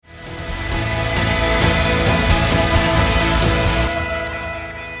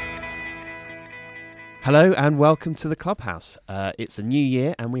Hello and welcome to the Clubhouse. It's a new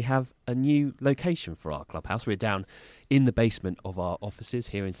year and we have a new location for our Clubhouse. We're down in the basement of our offices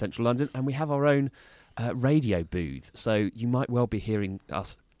here in central London and we have our own radio booth. So you might well be hearing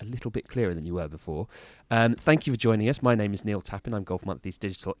us a little bit clearer than you were before. Thank you for joining us. My name is Neil Tappin. I'm Golf Monthly's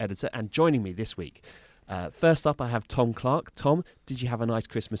digital editor, and joining me this week, first up I have Tom Clark. Tom, did you have a nice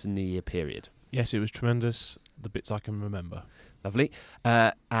Christmas and New Year period? Yes, it was tremendous. The bits I can remember. Lovely.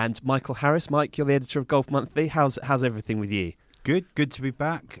 And Michael Harris. Mike, you're the editor of Golf Monthly. How's everything with you? Good to be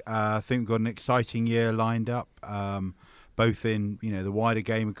back. I think we've got an exciting year lined up, both in the wider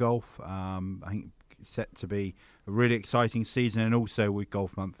game of golf. I think it's set to be a really exciting season, and also with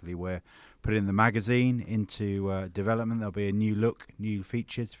Golf Monthly, we're putting the magazine into development. There'll be a new look, new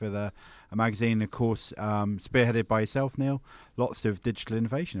features for the magazine, of course, spearheaded by yourself, Neil. Lots of digital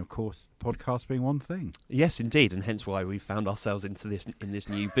innovation, of course, podcast being one thing. Yes, indeed, and hence why we found ourselves in this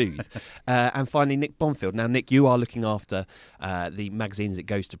new booth. And finally, Nick Bonfield. Now, Nick, you are looking after the magazine as it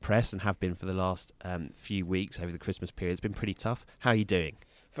goes to press and have been for the last few weeks over the Christmas period. It's been pretty tough. How are you doing?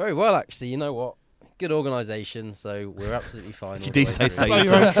 Very well, actually. You know what? Good organisation, so we're absolutely fine. You do say so. Blow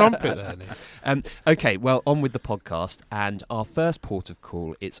your own trumpet there, Nick. Okay, well, on with the podcast. And our first port of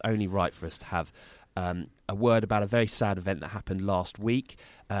call, it's only right for us to have a word about a very sad event that happened last week.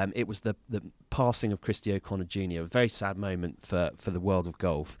 It was the passing of Christy O'Connor Jr., a very sad moment for the world of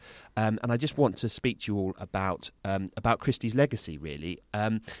golf. And I just want to speak to you all about Christy's legacy, really.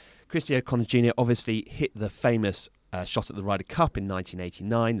 Christy O'Connor Jr. obviously hit the famous shot at the Ryder Cup in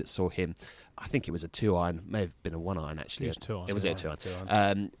 1989 that saw him, I think it was a 2-iron, may have been a 1-iron actually. It was 2-iron. It was a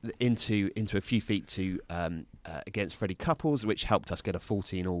 2-iron. Into a few feet to against Freddie Couples, which helped us get a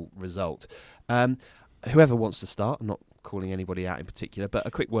 14-all result. Whoever wants to start, I'm not calling anybody out in particular, but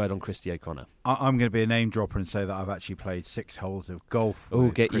a quick word on Christy O'Connor. I'm going to be a name dropper and say that I've actually played 6 holes of golf. Oh,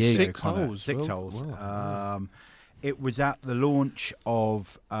 get Christy you. 6 O'Connor. holes? 6 Well, holes. wow. It was at the launch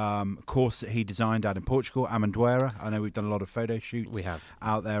of a course that he designed out in Portugal, Amendoeira. I know we've done a lot of photo shoots We have.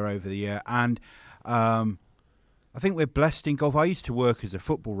 out there over the year. And I think we're blessed in golf. I used to work as a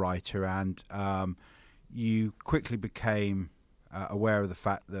football writer, and you quickly became aware of the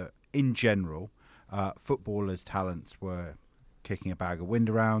fact that, in general, footballers' talents were kicking a bag of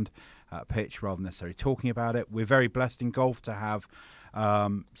wind around a pitch rather than necessarily talking about it. We're very blessed in golf to have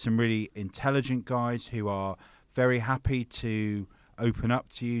some really intelligent guys who are very happy to open up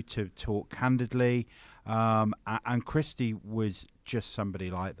to you, to talk candidly. And Christy was just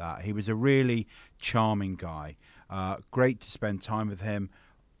somebody like that. He was a really charming guy. Great to spend time with him.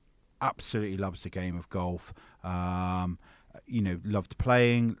 Absolutely loves the game of golf. Loved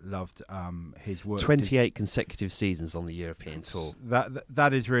playing, loved his work. 28 consecutive seasons on the European Tour.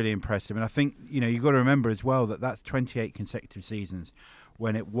 That is really impressive. And I think, you've got to remember as well that that's 28 consecutive seasons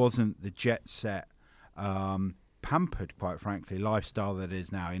when it wasn't the jet set, pampered, quite frankly, lifestyle that it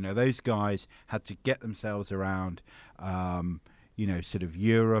is now. Those guys had to get themselves around, sort of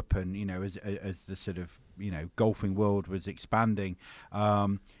Europe, and as the sort of golfing world was expanding,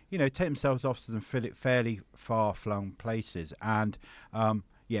 take themselves off to some fairly far-flung places. And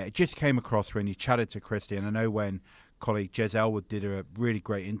it just came across when you chatted to Christy, and I know when colleague Jez Elwood did a really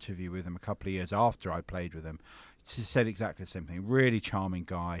great interview with him a couple of years after I played with him. She said exactly the same thing. Really charming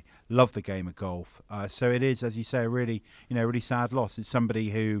guy, loved the game of golf. So it is, as you say, a really sad loss. It's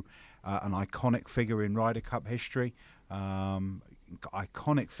somebody who, an iconic figure in Ryder Cup history,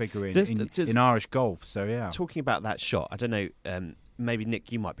 iconic figure in Irish golf. So yeah. Talking about that shot, I don't know. Maybe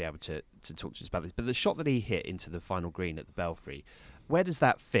Nick, you might be able to talk to us about this. But the shot that he hit into the final green at the Belfry, where does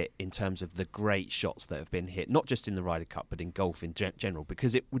that fit in terms of the great shots that have been hit, not just in the Ryder Cup but in golf in general?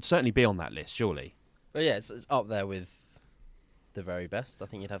 Because it would certainly be on that list, surely. But yeah, it's up there with the very best, I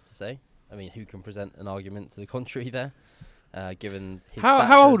think you'd have to say. I mean, who can present an argument to the contrary there, given his stature?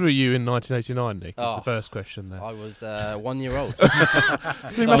 How old were you in 1989, Nick? Is the first question there. I was 1 year old.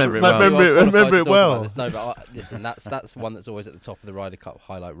 Remember it well. No, but listen, that's one that's always at the top of the Ryder Cup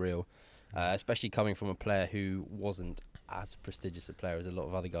highlight reel, especially coming from a player who wasn't as prestigious a player as a lot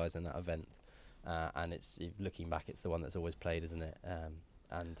of other guys in that event. And it's looking back, it's the one that's always played, isn't it?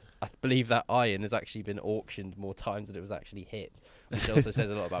 And I believe that iron has actually been auctioned more times than it was actually hit, which also says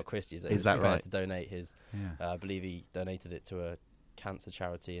a lot about Christy. That he was prepared right? To donate his, Yeah. I believe he donated it to a cancer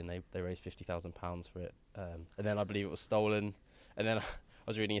charity, and they raised £50,000 for it. And then I believe it was stolen. And then I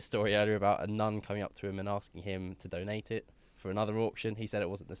was reading a story earlier about a nun coming up to him and asking him to donate it for another auction. He said it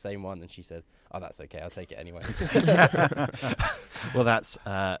wasn't the same one, and she said, "Oh, that's okay. I'll take it anyway." Well, that's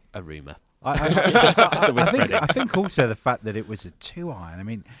a rumour. I think also the fact that it was a 2-iron. I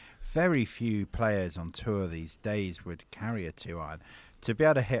mean, very few players on tour these days would carry a 2-iron. to be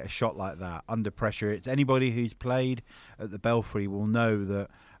able to hit a shot like that under pressure, it's anybody who's played at the Belfry will know that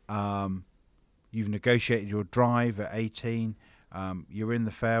you've negotiated your drive at 18, you're in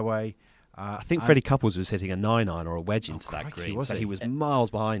the fairway. I think Freddie Couples was hitting a 9-iron or a wedge into that green, so he was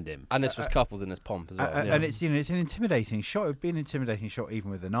miles behind him. And this was Couples in his pomp as well. And it's it's an intimidating shot. It'd be an intimidating shot even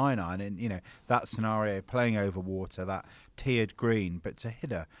with the 9-iron, and that scenario playing over water, that tiered green, but to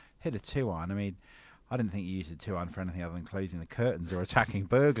hit a 2-iron. I mean, I didn't think you used a 2-iron for anything other than closing the curtains or attacking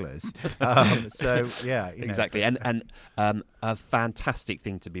burglars. Exactly, and a fantastic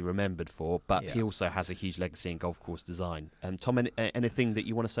thing to be remembered for. But he also has a huge legacy in golf course design. Tom, anything that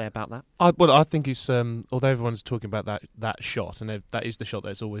you want to say about that? I think it's although everyone's talking about that shot, and that is the shot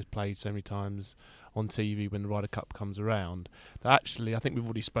that's always played so many times on TV when the Ryder Cup comes around. That actually, I think we've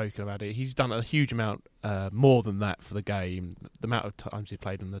already spoken about it. He's done a huge amount more than that for the game. The amount of times he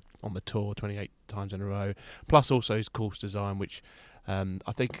played on the tour, 28 times in a row, plus also his course design, which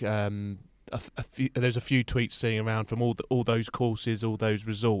I think there's a few tweets seeing around from all those courses, all those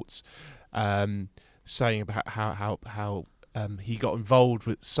resorts, saying about how he got involved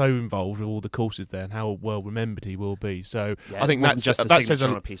with all the courses there and how well remembered he will be. So I think that's just that says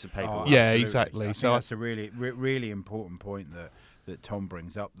on a piece of paper. Oh, yeah, absolutely. exactly. I think that's a really important point that Tom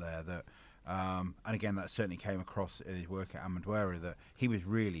brings up there. That and again, that certainly came across in his work at Amandwara, that he was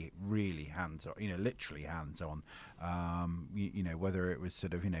really, really hands-on. Literally hands-on. Whether it was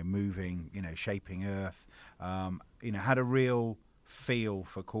sort of moving, shaping earth. Had a real feel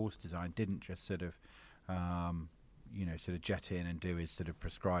for course design. Didn't just sort of jet in and do his sort of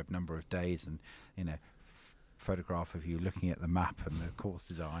prescribed number of days and, photograph of you looking at the map and the course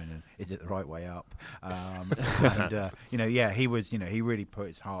design and is it the right way up? He was, he really put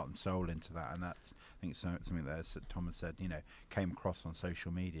his heart and soul into that, and that's, I think, something that, as Thomas said, came across on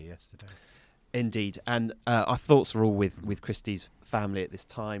social media yesterday. Indeed, and our thoughts are all with Christie's family at this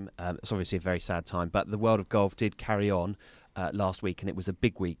time. It's obviously a very sad time, but the world of golf did carry on last week, and it was a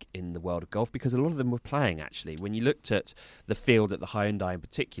big week in the world of golf because a lot of them were playing, actually. When you looked at the field at the Hyundai in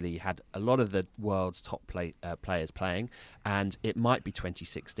particular, you had a lot of the world's top players playing, and it might be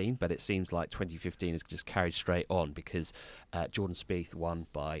 2016, but it seems like 2015 has just carried straight on because Jordan Spieth won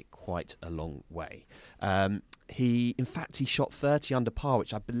by quite a long way. He shot 30 under par,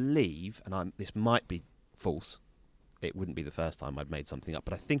 which I believe, and this might be false, it wouldn't be the first time I'd made something up,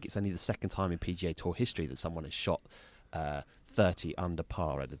 but I think it's only the second time in PGA Tour history that someone has shot 30 under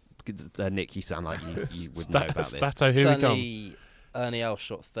par. Nick, you sound like you would know about this. Stato, here Certainly, we come. Ernie Els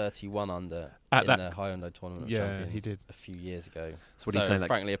shot 31 under in the Hyundai Tournament of Champions he did. a few years ago. So what are you saying?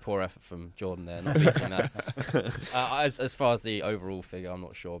 Frankly, a poor effort from Jordan there, not beating that. As far as the overall figure, I'm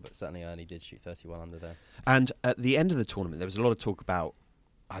not sure, but certainly Ernie did shoot 31 under there. And at the end of the tournament, there was a lot of talk about,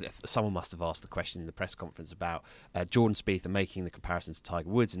 someone must have asked the question in the press conference about Jordan Spieth and making the comparison to Tiger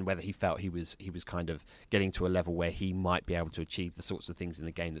Woods and whether he felt he was kind of getting to a level where he might be able to achieve the sorts of things in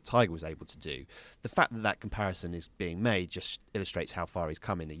the game that Tiger was able to do. The fact that comparison is being made just illustrates how far he's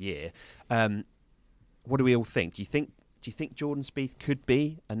come in a year. What do we all think? Do you think Jordan Spieth could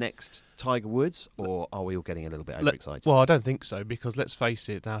be a next Tiger Woods, or are we all getting a little bit overexcited? Well, I don't think so, because let's face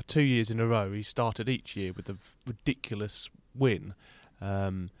it, now 2 years in a row he started each year with a ridiculous win.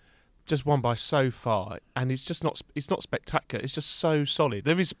 Just won by so far, and it's not spectacular. It's just so solid.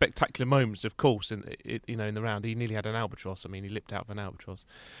 There is spectacular moments, of course, in the round. He nearly had an albatross. I mean, he lipped out of an albatross.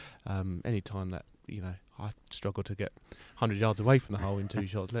 Any time that I struggle to get 100 yards away from the hole in 2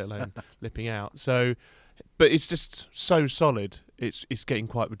 shots, let alone lipping out. So, but it's just so solid. It's getting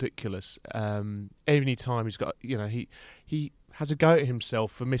quite ridiculous. Any time he's got, he has a go at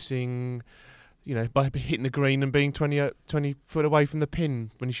himself for missing. By hitting the green and being 20 foot away from the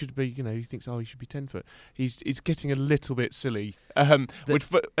pin when he should be, he thinks, he should be 10 foot. He's getting a little bit silly, which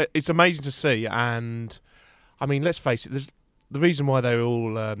it's amazing to see. And I mean, let's face it, there's the reason why they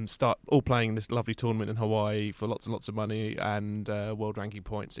all playing this lovely tournament in Hawaii for lots and lots of money and world ranking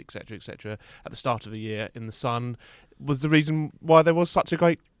points, etc., at the start of the year in the sun was the reason why there was such a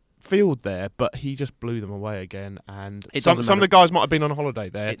great field there, but he just blew them away again, and some of the guys might have been on a holiday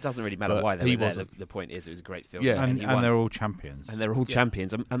there. It doesn't really matter why they were there. The point is it was a great field. Yeah. And they're all champions. And they're all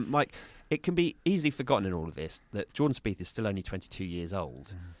champions. And Mike, it can be easily forgotten in all of this that Jordan Spieth is still only 22 years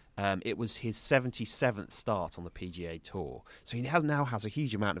old. It was his 77th start on the PGA Tour, so he now has a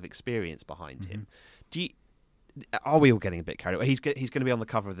huge amount of experience behind him. Are we all getting a bit carried away? He's going to be on the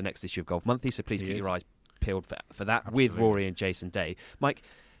cover of the next issue of Golf Monthly, so please keep your eyes peeled for that. Absolutely. With Rory and Jason Day. Mike,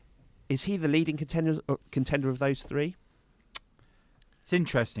 is he the leading contender of those three? It's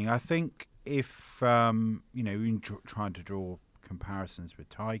interesting. I think if trying to draw comparisons with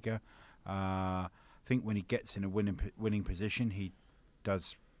Tiger, I think when he gets in a winning position, he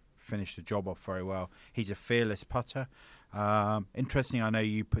does finish the job off very well. He's a fearless putter. Interesting, I know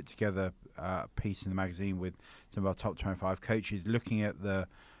you put together a piece in the magazine with some of our top 25 coaches looking at the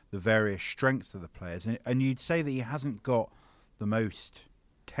various strengths of the players, and you'd say that he hasn't got the most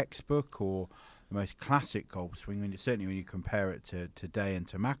textbook or the most classic golf swing, certainly when you compare it to Day and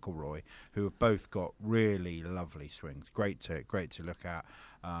to McIlroy, who have both got really lovely swings, great to look at,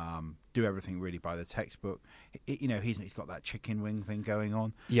 do everything really by the textbook. He's got that chicken wing thing going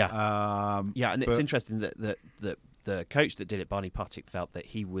on. And it's interesting that the coach that did it, Barney Puttick, felt that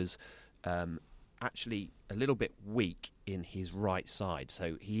he was actually a little bit weak in his right side.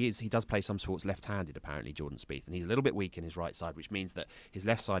 So he does play some sports left-handed, apparently, Jordan Spieth, and he's a little bit weak in his right side, which means that his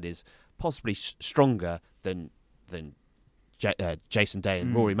left side is possibly stronger than Jason Day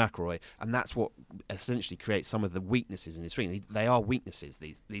and Rory McIlroy, and that's what essentially creates some of the weaknesses in his swing. They are weaknesses,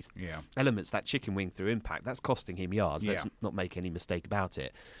 these elements, that chicken wing through impact, that's costing him yards. Let's not make any mistake about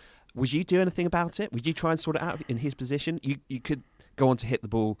it. Would you do anything about it? Would you try and sort it out in his position? You could go on to hit the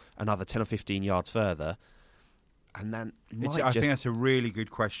ball another 10 or 15 yards further, and then I think that's a really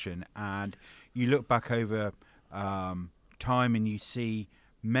good question. And you look back over time and you see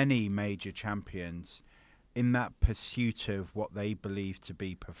many major champions in that pursuit of what they believe to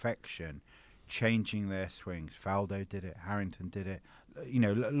be perfection, changing their swings. Faldo did it, Harrington did it.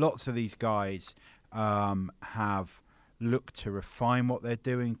 Lots of these guys have looked to refine what they're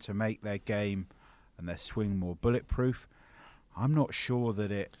doing to make their game and their swing more bulletproof. I'm not sure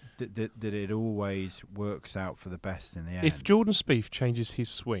that it always works out for the best in the end. If Jordan Spieth changes his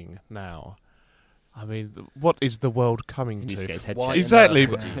swing now, I mean, what is the world coming to? Exactly.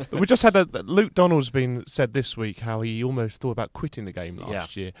 We just had Luke Donald's been said this week how he almost thought about quitting the game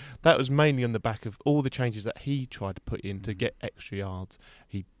last year. That was mainly on the back of all the changes that he tried to put in to get extra yards.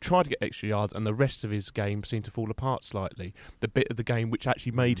 He tried to get extra yards, and the rest of his game seemed to fall apart slightly. The bit of the game which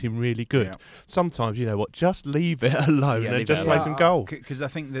actually made him really good. Yeah. Sometimes, you know what, just leave it alone and just play some golf. Because I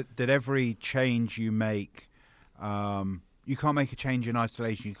think that every change you make, you can't make a change in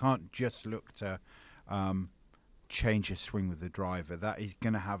isolation. You can't just look to change your swing with the driver. That is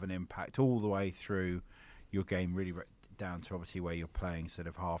going to have an impact all the way through your game, really down to obviously where you're playing sort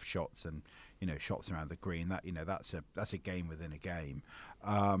of half shots and shots around the green. That that's a game within a game.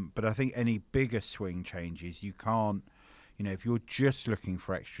 But I think any bigger swing changes, you can't. If you're just looking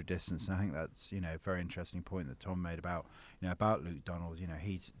for extra distance, and I think that's a very interesting point that Tom made about Luke Donald.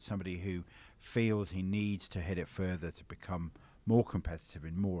 He's somebody who feels he needs to hit it further to become more competitive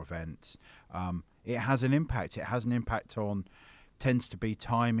in more events. It has an impact. It has an impact on, tends to be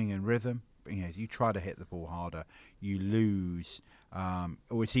timing and rhythm. As you try to hit the ball harder, you lose,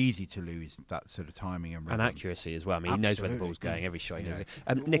 or it's easy to lose that sort of timing and rhythm. And accuracy as well. I mean, he knows where the ball's going every shot. He knows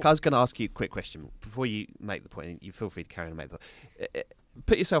it. Nick, I was going to ask you a quick question before you make the point. You feel free to carry on and make the point.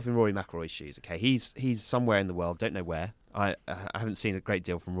 Put yourself in Rory McIlroy's shoes. Okay, he's somewhere in the world. Don't know where. I haven't seen a great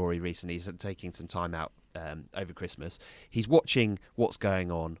deal from Rory recently. He's taking some time out over Christmas. He's watching what's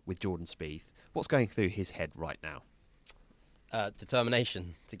going on with Jordan Spieth. What's going through his head right now?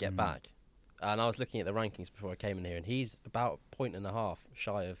 Determination to get back. And I was looking at the rankings before I came in here, and he's about a point and a half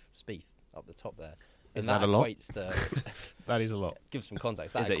shy of Spieth up the top there. Is that a lot? That is a lot. Give some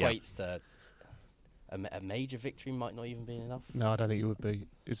context. That equates to a major victory might not even be enough. No, I don't think it would be.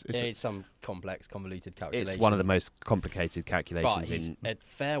 It's some complex, convoluted calculation. It's one of the most complicated calculations. But he's a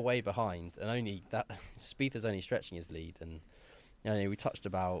fair way behind, and only that Spieth is only stretching his lead. And we touched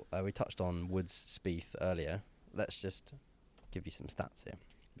on Woods Spieth earlier. Let's just give you some stats here.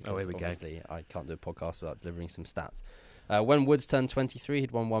 Oh, here we go. Obviously, I can't do a podcast without delivering some stats. When Woods turned 23,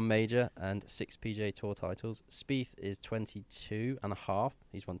 he'd won one major and 6 PGA Tour titles. Spieth is 22 and a half.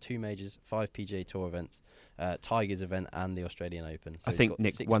 He's won 2 majors, 5 PGA Tour events, Tiger's event, and the Australian Open. So I think, got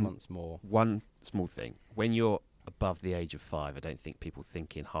Nick, 6 months more. One small thing. When you're above the age of 5, I don't think people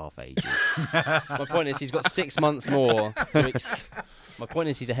think in half ages. My point is he's got 6 months more. My point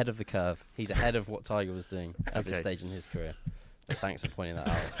is he's ahead of the curve. He's ahead of what Tiger was doing at this stage in his career. Thanks for pointing that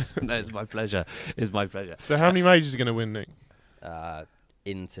out. No, it's my pleasure. It's my pleasure. So how many majors are going to win, Nick?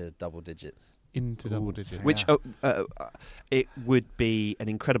 Into double digits. Double digits. Which it would be an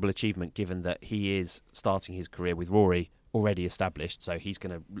incredible achievement given that he is starting his career with Rory already established. So he's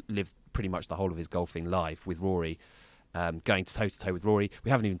going to live pretty much the whole of his golfing life with Rory, going toe-to-toe with Rory.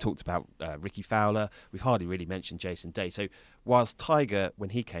 We haven't even talked about Ricky Fowler. We've hardly really mentioned Jason Day. So whilst Tiger,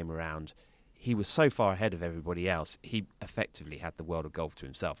 when he came around, he was so far ahead of everybody else, he effectively had the world of golf to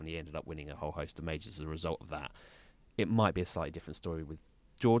himself, and he ended up winning a whole host of majors as a result of that. It might be a slightly different story with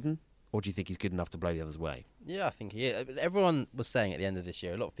Jordan, or do you think he's good enough to blow the others away? Yeah, I think he is. Everyone was saying at the end of this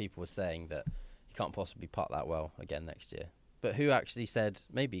year, a lot of people were saying that he can't possibly putt that well again next year. but who actually said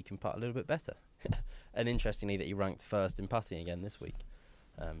maybe he can putt a little bit better? And interestingly, that he ranked first in putting again this week.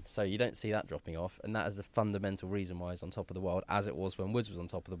 So you don't see that dropping off, and that is the fundamental reason why he's on top of the world, as it was when Woods was on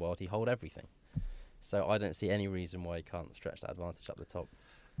top of the world. He holed everything. So I don't see any reason why he can't stretch that advantage up the top.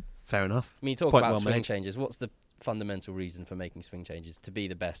 Fair enough. I mean, you talk Point about well swing made. changes. What's the fundamental reason for making swing changes? To be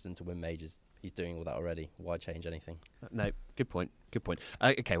the best and to win majors. He's doing all that already. Why change anything? No, good point. Good point.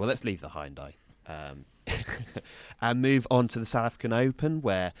 Okay, well, let's leave the Hyundai and move on to the South African Open,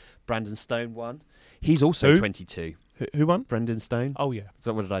 where Brandon Stone won. He's also Who? 22. Who won? Brendan Stone. Oh, yeah.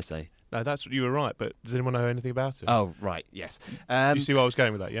 So what did I say? No, you were right, but does anyone know anything about it? Oh, right. Yes. You see where I was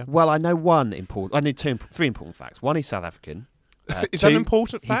going with that, yeah? Well, I know I need three important facts. One, he's South African. Is two, that an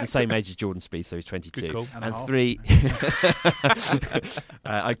important fact? He's the same age as Jordan Spieth, so he's 22. Good call. And a And half. three,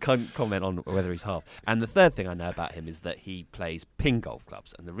 I can't comment on whether he's half. And the third thing I know about him is that he plays Ping golf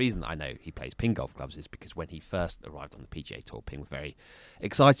clubs. And the reason that I know he plays Ping golf clubs is because when he first arrived on the PGA Tour, Ping were very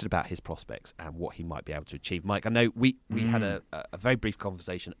excited about his prospects and what he might be able to achieve. Mike, I know we had a very brief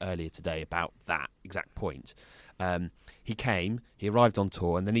conversation earlier today about that exact point. He arrived on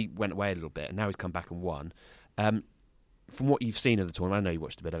tour, and then he went away a little bit, and now he's come back and won. From what you've seen of the tournament, I know you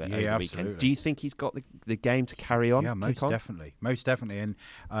watched a bit of it over the weekend. Absolutely. Do you think he's got the game to carry on? Yeah, most kick on? definitely. And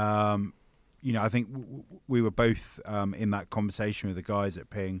I think we were both in that conversation with the guys at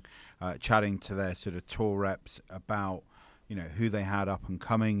Ping, chatting to their sort of tour reps about who they had up and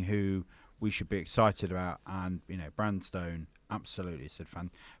coming, who we should be excited about, and Brandon Stone, absolutely, said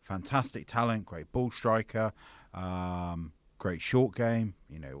fantastic talent, great ball striker, great short game.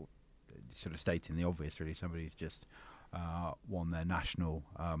 Sort of stating the obvious, really. Somebody who's just won their national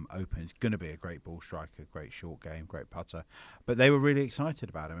Open is going to be a great ball striker, great short game, great putter. But they were really excited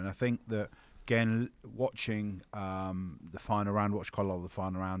about him, and I think that again, watching the final round, watched quite a lot of the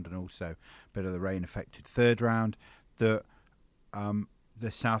final round, and also a bit of the rain-affected third round. That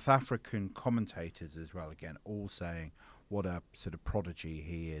the South African commentators as well, again, all saying what a sort of prodigy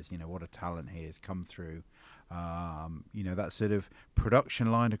he is. What a talent he has come through. That sort of production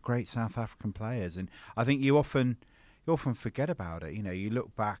line of great South African players, and I think you often forget about it. You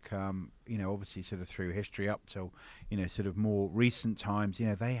look back, obviously sort of through history up till, sort of more recent times,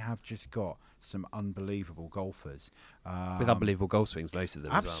 they have just got some unbelievable golfers. With unbelievable golf swings, most of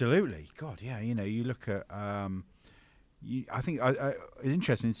them. Absolutely. As well. God, yeah. You look at, I think it's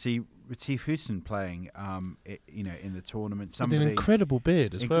interesting to see Retief Hussain playing, in the tournament. With Somebody an incredible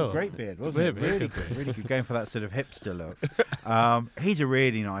beard as well. Great beard, wasn't it? Really good, really good. Going for that sort of hipster look. He's a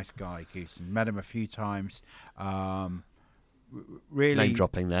really nice guy, Hussain. Met him a few times. Really Name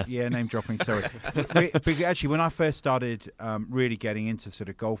dropping there. Yeah, name dropping. Sorry. But actually, when I first started really getting into sort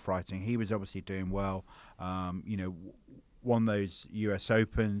of golf writing, he was obviously doing well. Won those US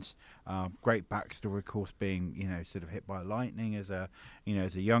Opens. Great backstory, of course, being sort of hit by lightning as a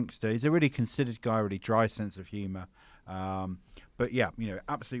youngster. He's a really considered guy, really dry sense of humour. But yeah,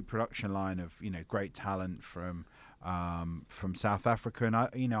 absolute production line of great talent from South Africa, and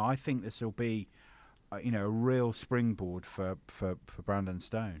I think this will be a real springboard for Brandon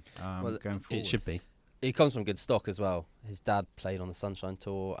Stone going forward. It should be. He comes from good stock as well. His dad played on the Sunshine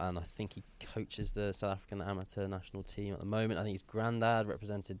Tour, and I think he coaches the South African amateur national team at the moment. I think his granddad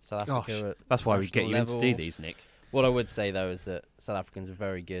represented South Africa at That's why we get you in national to do level. these, Nick. What I would say, though, is that South Africans are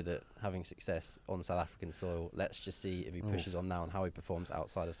very good at having success on South African soil. Let's just see if he pushes on now and how he performs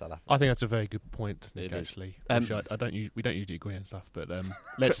outside of South Africa. I think that's a very good point, Nick, It is. actually. We don't usually agree on stuff, but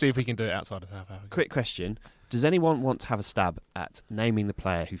let's see if we can do it outside of South Africa. Quick question. Does anyone want to have a stab at naming the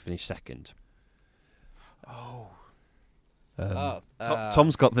player who finished second?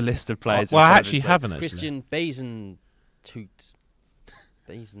 Tom's got the list of players. Well, in I front of actually him, so- haven't, actually. Christian Bazen Toots.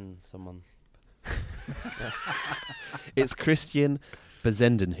 Bazen someone. It's Christian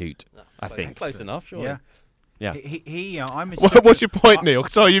Bezendenhout, I think. Close enough, surely. Yeah. Yeah. I'm. What's your point, Neil?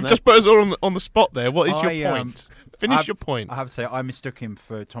 Sorry, you've just put us all on the spot there. What is I, your point? Finish your point. I have to say, I mistook him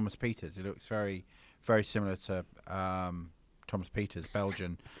for Thomas Peters. He looks very, very similar to Thomas Peters,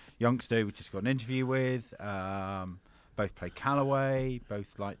 Belgian youngster we just got an interview with. Both play Callaway.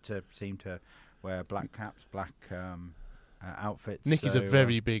 Both seem to wear black caps, black outfits. Nick is a So,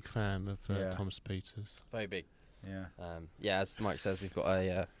 very big fan of yeah. Thomas Peters. Very big. Yeah. As Mike says, we've got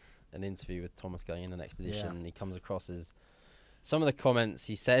an interview with Thomas going in the next edition, and he comes across as some of the comments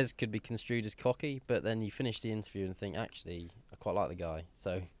he says could be construed as cocky, but then you finish the interview and think, actually, I quite like the guy.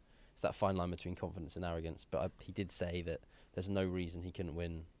 So it's that fine line between confidence and arrogance. But he did say that there's no reason he couldn't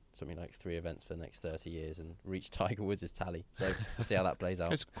win something like 3 events for the next 30 years and reach Tiger Woods' tally. So we'll see how that plays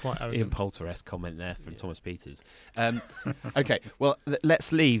out. It's quite Ian arrogant. Poulter-esque comment there from Thomas Peters. Okay, well,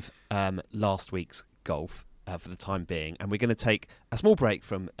 let's leave last week's golf for the time being, and we're going to take a small break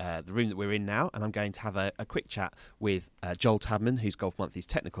from the room that we're in now, and I'm going to have a quick chat with Joel Tadman, who's Golf Monthly's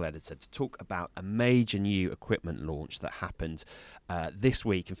technical editor, to talk about a major new equipment launch that happened this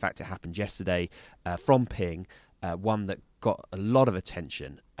week. In fact, it happened yesterday from Ping, one that got a lot of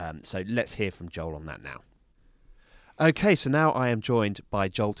attention. So let's hear from Joel on that now. Okay, so now I am joined by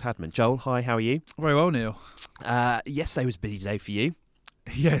Joel Tadman. Joel, hi, how are you? Very well, Neil. Yesterday was a busy day for you.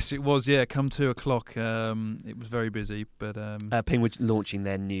 Yes, it was. Yeah, come 2 o'clock, it was very busy. But Ping were launching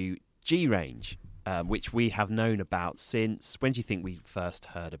their new G range, which we have known about since. When do you think we first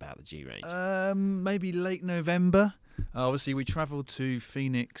heard about the G range? maybe late November. Obviously, we travelled to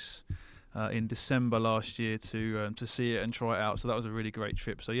Phoenix in December last year to see it and try it out. So that was a really great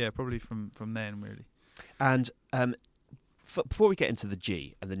trip. So yeah, probably from then really. And before we get into the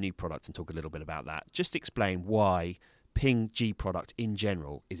G and the new product and talk a little bit about that, just explain why Ping G product in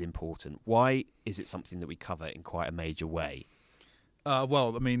general is important. Why is it something that we cover in quite a major way?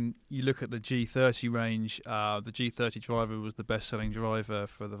 Well, I mean, you look at the G30 range, the G30 driver was the best-selling driver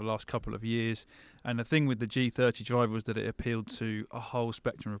for the last couple of years. And the thing with the G30 driver was that it appealed to a whole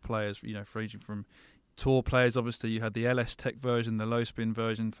spectrum of players, ranging from tour players. Obviously, you had the LS Tech version, the low-spin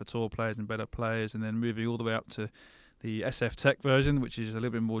version for tour players and better players, and then moving all the way up to the SF Tech version, which is a little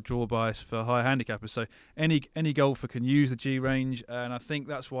bit more draw bias for high handicappers. So any golfer can use the G range, and I think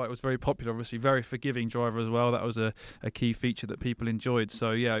that's why it was very popular. Obviously, very forgiving driver as well. That was a key feature that people enjoyed. So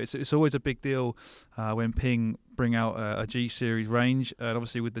yeah, it's always a big deal when Ping bring out a G series range, and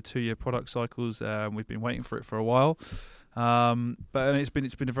obviously with the 2-year product cycles, we've been waiting for it for a while. But it's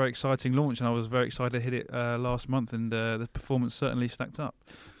been a very exciting launch, and I was very excited to hit it last month, and the performance certainly stacked up.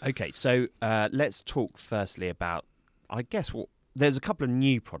 Okay, so let's talk firstly about, I guess, there's a couple of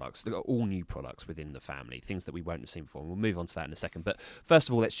new products, all new products within the family, things that we won't have seen before, and we'll move on to that in a second. But first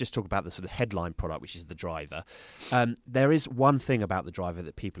of all, let's just talk about the sort of headline product, which is the driver. There is one thing about the driver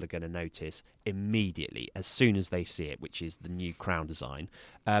that people are going to notice immediately as soon as they see it, which is the new crown design.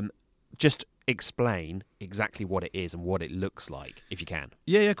 Just explain exactly what it is and what it looks like, if you can.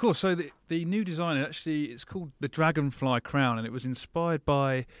 Yeah, of course. So the new design, it's called the Dragonfly Crown, and it was inspired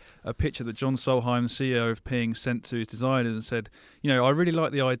by a picture that John Solheim, CEO of Ping, sent to his designers and said, I really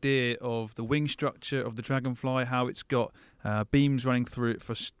like the idea of the wing structure of the Dragonfly, how it's got beams running through it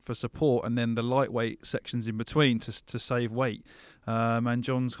for support, and then the lightweight sections in between to save weight. And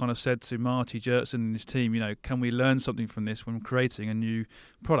John's kind of said to Marty Jertson and his team, can we learn something from this when creating a new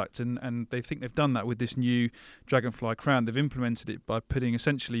product? And they think they've done that with this new Dragonfly Crown. They've implemented it by putting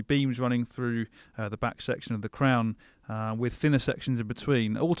essentially beams running through the back section of the crown with thinner sections in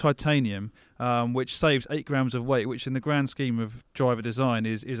between, all titanium, which saves 8 grams of weight, which in the grand scheme of driver design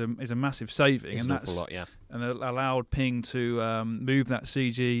is a massive saving. It's an awful lot, yeah. And it allowed Ping to move that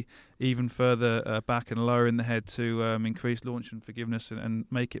CG even further back and lower in the head to increase launch and forgiveness and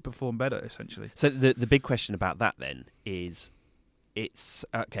make it perform better, essentially. So the big question about that then is, it's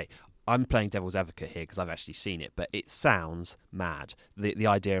okay. I'm playing devil's advocate here because I've actually seen it, but it sounds mad. The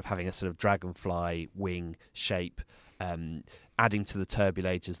idea of having a sort of dragonfly wing shape, adding to the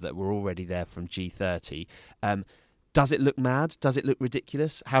turbulators that were already there from G30. Does it look mad? Does it look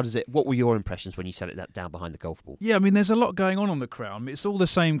ridiculous? What were your impressions when you set it down behind the golf ball? Yeah, I mean, there's a lot going on the crown. It's all the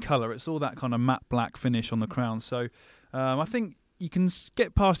same colour. It's all that kind of matte black finish on the crown. So I think you can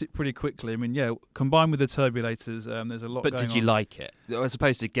get past it pretty quickly. I mean, yeah, combined with the turbulators, there's a lot going on. But did you like it? As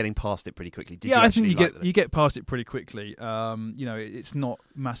opposed to getting past it pretty quickly, I think you get past it pretty quickly. It's not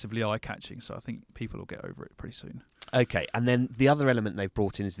massively eye-catching, so I think people will get over it pretty soon. Okay, and then the other element they've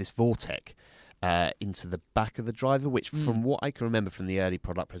brought in is this Vortec into the back of the driver, which from what I can remember from the early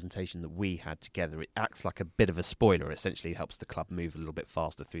product presentation that we had together, it acts like a bit of a spoiler. Essentially helps the club move a little bit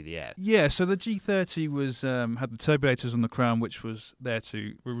faster through the air. Yeah, so the G30 was had the turbulators on the crown, which was there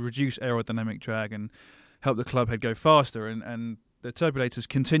to reduce aerodynamic drag and help the club head go faster, and the turbulators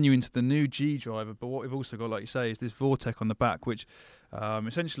continue into the new G driver, but what we've also got, like you say, is this Vortec on the back, which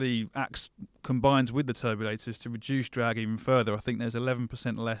essentially combines with the turbulators to reduce drag even further. I think there's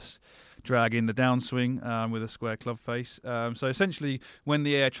 11% less drag in the downswing with a square club face. So essentially, when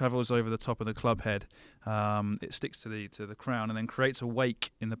the air travels over the top of the club head, it sticks to the crown and then creates a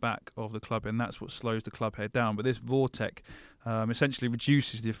wake in the back of the club, and that's what slows the club head down. But this Vortec essentially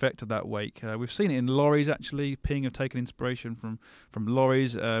reduces the effect of that wake. We've seen it in lorries, actually. Ping have taken inspiration from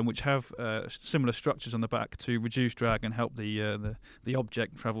lorries, which have similar structures on the back to reduce drag and help the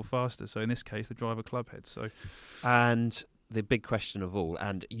object travel faster. So in this case, the driver club head. And the big question of all,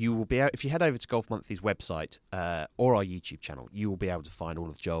 and you will be able, if you head over to Golf Monthly's website or our YouTube channel, you will be able to find all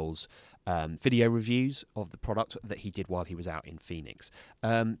of Joel's video reviews of the product that he did while he was out in Phoenix.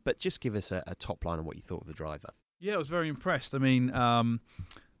 But just give us a top line on what you thought of the driver. Yeah, I was very impressed. I mean,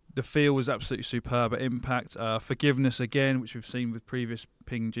 the feel was absolutely superb at impact. Forgiveness again, which we've seen with previous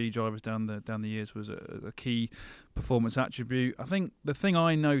Ping G drivers down the years, was a key performance attribute. I think the thing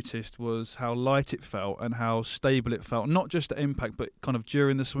I noticed was how light it felt and how stable it felt, not just at impact but kind of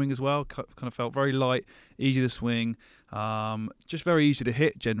during the swing as well. Kind of felt very light, easy to swing, just very easy to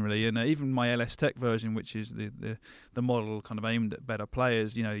hit generally. And even my LS Tech version, which is the model kind of aimed at better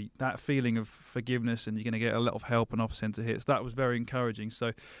players, you know, that feeling of forgiveness and you're going to get a lot of help and off-centre hits, that was very encouraging.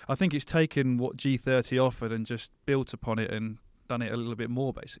 So I think it's taken what G30 offered and just built upon it and done it a little bit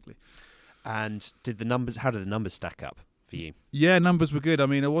more, basically. And how did the numbers stack up for you? Yeah, numbers were good. I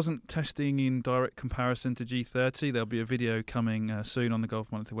mean, I wasn't testing in direct comparison to G30. There'll be a video coming soon on the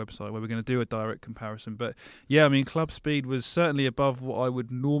Golf Monitor website where we're going to do a direct comparison. But yeah, I mean, club speed was certainly above what I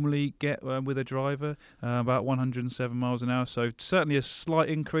would normally get with a driver, about 107 miles an hour. So certainly a slight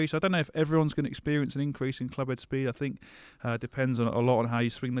increase. I don't know if everyone's going to experience an increase in clubhead speed. I think depends on a lot on how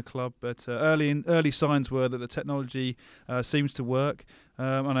you swing the club. But early signs were that the technology seems to work.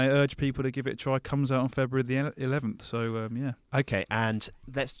 And I urge people to give it a try. It comes out on February the 11th. So yeah. Okay, and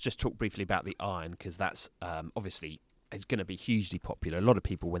let's just talk briefly about the iron, because that's obviously is going to be hugely popular. A lot of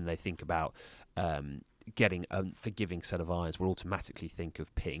people, when they think about getting a forgiving set of irons, will automatically think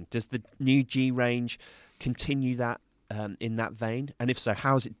of Ping. Does the new G range continue that in that vein? And if so,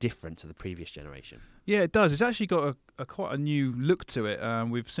 how is it different to the previous generation? Yeah, it does. It's actually got a quite a new look to it.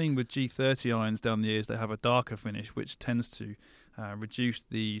 We've seen with G30 irons down the years, they have a darker finish, which tends to reduce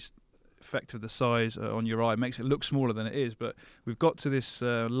the effect of the size on your eye. It makes it look smaller than it is, but we've got to this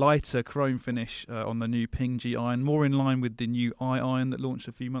lighter chrome finish on the new Ping G iron, more in line with the new iron that launched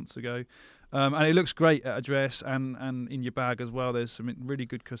a few months ago. And it looks great at address and in your bag as well. There's some really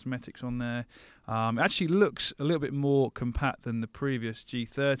good cosmetics on there. It actually looks a little bit more compact than the previous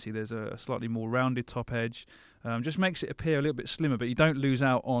G30. There's a slightly more rounded top edge. Just makes it appear a little bit slimmer, but you don't lose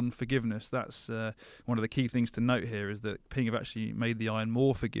out on forgiveness. That's one of the key things to note here, is that Ping have actually made the iron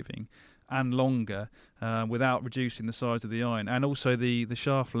more forgiving and longer without reducing the size of the iron. And also the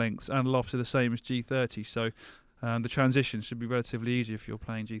shaft lengths and lofts are the same as G30. So the transition should be relatively easy if you're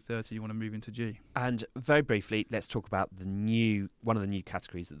playing G30, you want to move into G. And very briefly, let's talk about one of the new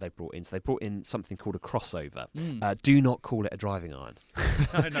categories that they brought in. So they brought in something called a crossover. Do not call it a driving iron.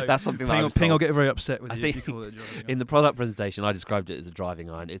 No. That's something that I was told. Ping will get very upset with you if you think call it a driving iron. In the product presentation, I described it as a driving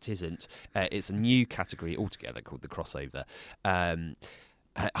iron. It isn't. It's a new category altogether called the crossover.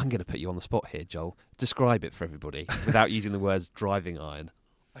 I'm going to put you on the spot here, Joel. Describe it for everybody without using the words driving iron.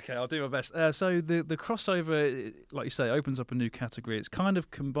 Okay, I'll do my best. So the crossover, like you say, opens up a new category. It's kind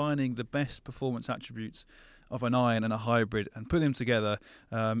of combining the best performance attributes of an iron and a hybrid and putting them together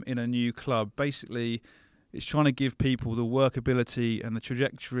in a new club. Basically, it's trying to give people the workability and the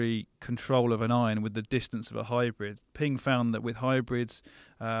trajectory control of an iron with the distance of a hybrid. Ping found that with hybrids,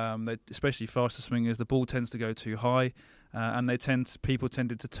 especially faster swingers, the ball tends to go too high. And people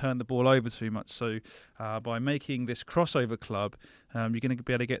tended to turn the ball over too much. So by making this crossover club, you're going to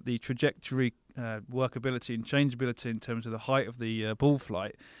be able to get the trajectory, workability and changeability in terms of the height of the ball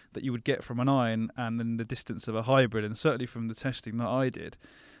flight that you would get from an iron and then the distance of a hybrid. And certainly from the testing that I did,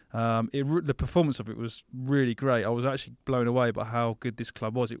 the performance of it was really great. I was actually blown away by how good this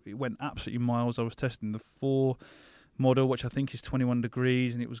club was. It went absolutely miles. I was testing the 4 model, which I think is 21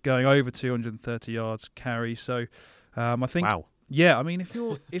 degrees, and it was going over 230 yards carry. So I think, wow. Yeah, I mean, if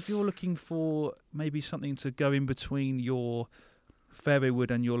you're looking for maybe something to go in between your fairway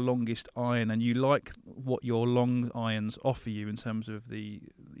wood and your longest iron, and you like what your long irons offer you in terms of the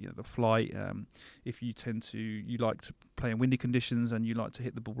flight, if you like to play in windy conditions and you like to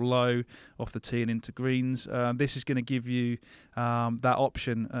hit the ball low off the tee and into greens, this is going to give you that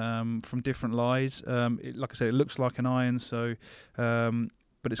option from different lies. Like I said, it looks like an iron, so.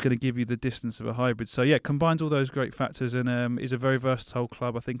 But it's going to give you the distance of a hybrid. So, yeah, combines all those great factors and is a very versatile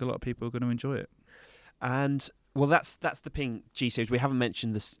club. I think a lot of people are going to enjoy it. And, well, that's the Ping G Series. We haven't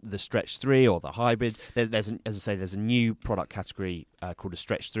mentioned the Stretch 3 or the hybrid. There's a new product category called a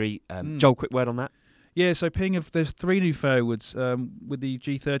Stretch 3. Joel, quick word on that? Yeah, so Ping, there's 3 new fairwoods. With the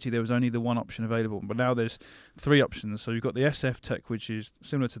G30, there was only the one option available, but now there's 3 options. So you've got the SF Tech, which is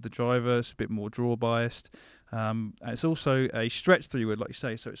similar to the driver. It's a bit more draw biased. And it's also a stretch 3-wood, like you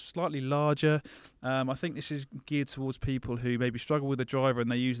say, so it's slightly larger. I think this is geared towards people who maybe struggle with the driver and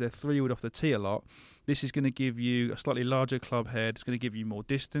they use their 3-wood off the tee a lot. This is going to give you a slightly larger club head. It's going to give you more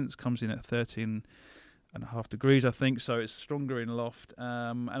distance. Comes in at 13 1.5 degrees, I think. So it's stronger in loft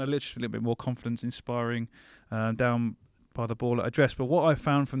and a little bit more confidence inspiring down by the ball at address. But what I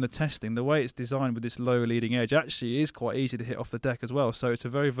found from the testing, the way it's designed with this lower leading edge actually is quite easy to hit off the deck as well. So it's a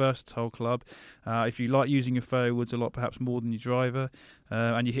very versatile club. If you like using your fairway woods a lot, perhaps more than your driver,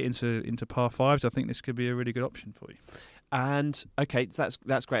 and you hit into par fives, I think this could be a really good option for you. And okay, so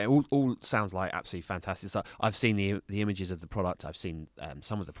that's great. All sounds like absolutely fantastic. So I've seen the images of the product. I've seen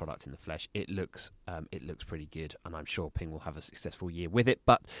some of the product in the flesh. It looks pretty good, and I'm sure Ping will have a successful year with it.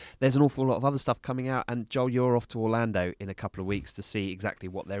 But there's an awful lot of other stuff coming out. And Joel, you're off to Orlando in a couple of weeks to see exactly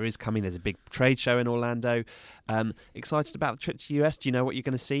what there is coming. There's a big trade show in Orlando. Excited about the trip to the US? Do you know what you're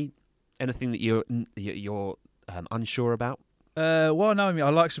going to see? Anything that you're unsure about? Well, no, I mean, I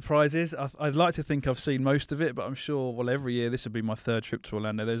like surprises. I'd like to think I've seen most of it, but I'm sure, well, every year this will be my third trip to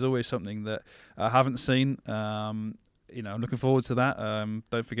Orlando. There's always something that I haven't seen. I'm looking forward to that.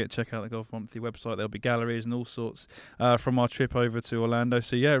 Don't forget, check out the Golf Monthly website. There'll be galleries and all sorts from our trip over to Orlando.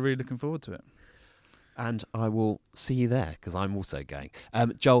 So, yeah, really looking forward to it. And I will see you there because I'm also going.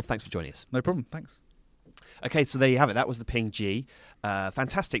 Joel, thanks for joining us. No problem. Thanks. Okay, so there you have it. That was the Ping G.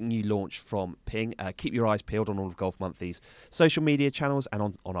 Fantastic new launch from Ping. Keep your eyes peeled on all of Golf Monthly's social media channels and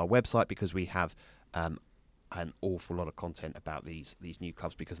on our website because we have an awful lot of content about these new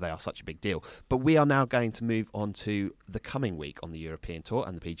clubs because they are such a big deal. But we are now going to move on to the coming week on the European Tour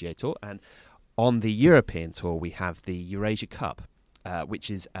and the PGA Tour. And on the European Tour, we have the Eurasia Cup, which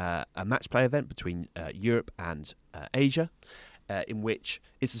is a match play event between Europe and Asia. In which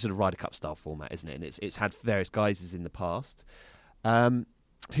it's a sort of Ryder Cup style format, isn't it? And it's had various guises in the past.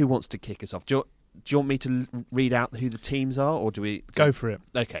 Who wants to kick us off? Do you want me to read out who the teams are, or do we Go for it?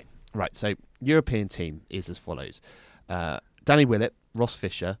 Okay, right. So European team is as follows: Danny Willett, Ross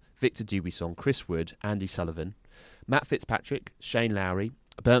Fisher, Victor Dubuisson, Chris Wood, Andy Sullivan, Matt Fitzpatrick, Shane Lowry,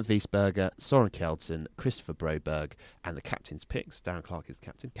 Bernd Wiesberger, Soren Kjeldsen, Christopher Broberg, and the captain's picks. Darren Clarke is the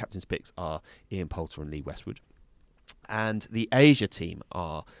captain. Captain's picks are Ian Poulter and Lee Westwood. And the Asia team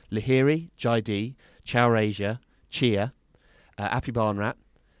are Lahiri, Jaidi, Chaurasia, Chia, Appy Barnrat.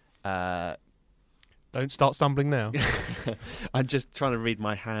 Don't start stumbling now. I'm just trying to read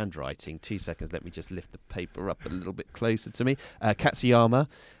my handwriting. 2 seconds. Let me just lift the paper up a little bit closer to me. Katsuyama,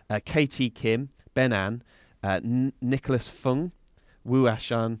 KT Kim, Ben An, Nicholas Fung, Wu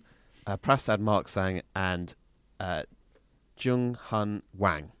Ashan, Prasad Marksang, and Jung Hun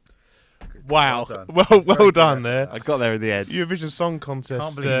Wang. Wow. Well done. Well done there. I got there in the end. Eurovision Song Contest.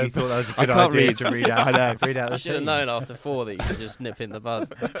 Can't believe you thought that was a I good can't idea read. to read out. Read out You the should have teams. known after 4 that you could just nip in the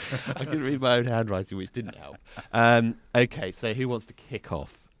bud. I couldn't read my own handwriting, which didn't help. Okay, so who wants to kick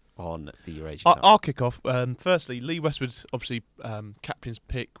off on the Eurasia Cup? I'll kick off. Firstly, Lee Westwood's obviously captain's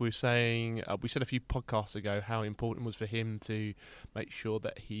pick. We said a few podcasts ago how important it was for him to make sure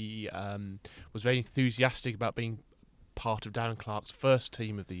that he was very enthusiastic about being part of Darren Clarke's first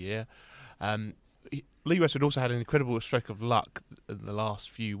team of the year. Lee Westwood also had an incredible stroke of luck in the last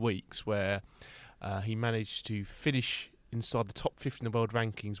few weeks where he managed to finish inside the top 50 in the world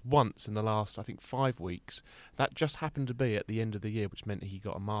rankings once in the last, I think, 5 weeks. That just happened to be at the end of the year, which meant that he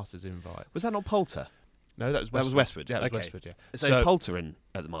got a Masters invite. Was that not Poulter? No, that was Westwood. That was Westwood. Yeah, that was Okay. Westwood, yeah. So is Poulter in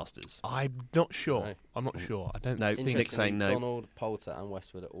at the Masters? I'm not sure. No. I'm not sure. I don't No, think... Nick's saying no. Donald, Poulter and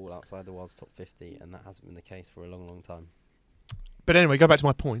Westwood are all outside the world's top 50, and that hasn't been the case for a long, long time. But anyway, go back to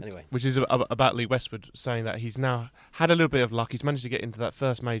my point, Anyway. which is about Lee Westwood, saying that he's now had a little bit of luck. He's managed to get into that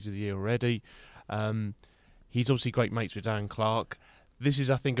first major of the year already. He's obviously great mates with Darren Clarke. This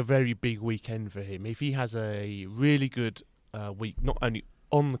is, I think, a very big weekend for him. If he has a really good week, not only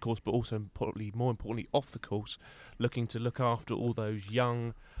on the course, but also more importantly, off the course, looking to look after all those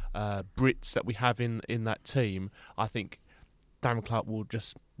young Brits that we have in that team, I think Darren Clarke will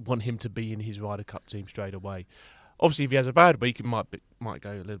just want him to be in his Ryder Cup team straight away. Obviously, if he has a bad week, it might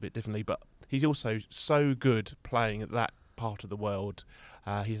go a little bit differently, but he's also so good playing at that part of the world.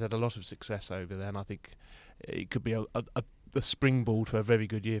 He's had a lot of success over there, and I think it could be a springboard for a very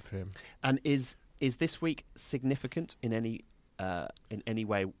good year for him. And is this week significant in any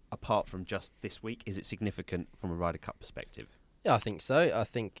way apart from just this week? Is it significant from a Ryder Cup perspective? Yeah, I think so. I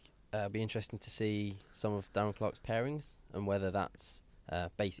think it'll be interesting to see some of Darren Clarke's pairings and whether that's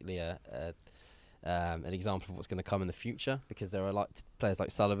basically an example of what's going to come in the future, because there are players like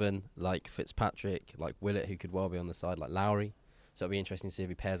Sullivan, like Fitzpatrick, like Willett, who could well be on the side, like Lowry. So it'll be interesting to see if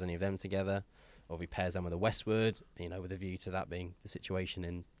he pairs any of them together, or if he pairs them with a Westwood, with a view to that being the situation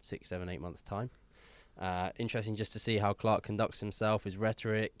in 6, 7, 8 months' time. Interesting just to see how Clarke conducts himself, his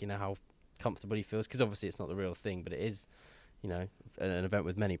rhetoric, how comfortable he feels, because obviously it's not the real thing, but it is, an event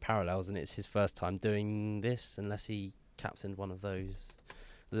with many parallels, and it's his first time doing this, unless he captained one of those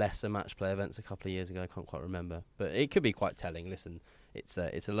lesser match play events a couple of years ago. I can't quite remember, but it could be quite telling. Listen, it's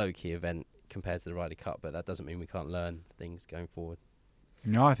a low key event compared to the Ryder Cup, but that doesn't mean we can't learn things going forward.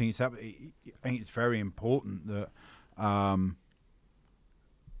 No, I think it's very important that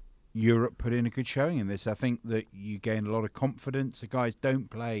Europe put in a good showing in this. I think that you gain a lot of confidence. The guys don't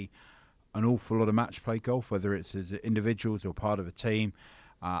play an awful lot of match play golf, whether it's as individuals or part of a team.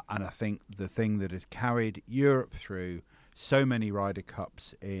 And I think the thing that has carried Europe through so many Ryder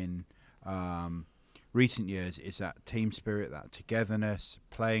Cups in recent years is that team spirit, that togetherness,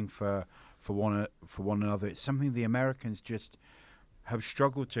 playing for one another. It's something the Americans just have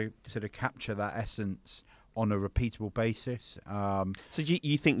struggled to sort of capture that essence on a repeatable basis. So do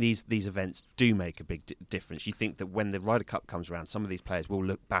you think these events do make a big difference? You think that when the Ryder Cup comes around, some of these players will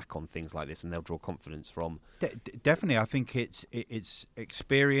look back on things like this and they'll draw confidence from? Definitely, I think it's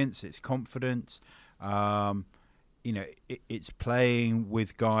experience, it's confidence. It's playing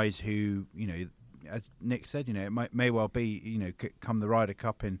with guys who, as Nick said, it may well be, come the Ryder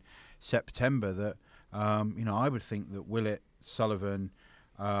Cup in September that, I would think that Willett, Sullivan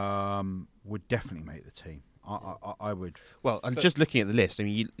would definitely make the team. I would. Well, and just looking at the list, I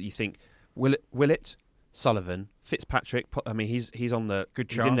mean, you think Willett, Sullivan, Fitzpatrick. I mean, he's on the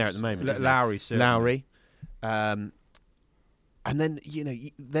good. He's in there at the moment. Lowry, certainly. Lowry, and then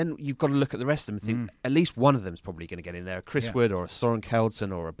then you've got to look at the rest of them and think at least one of them is probably going to get in there. A Chris Wood or a Soren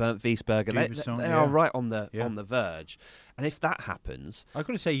Kjeldsen or a Bernd Wiesberger. They are right on the verge. And if that happens, I've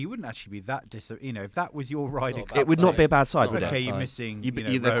got to say, you wouldn't actually be that if that was your Ryder Cup, it would not be a bad side, would it? Okay, you're missing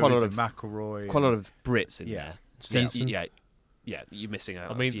there are quite a lot of McIlroy, quite a lot of Brits in there. Simpson. Yeah, you're missing out.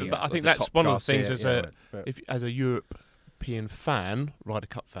 I mean, but I think that's one of the things as a European fan, Ryder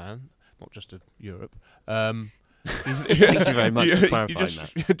Cup fan, not just of Europe. Thank you very much for clarifying that.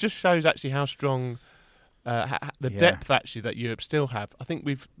 It just shows actually how strong the depth actually that Europe still have. I think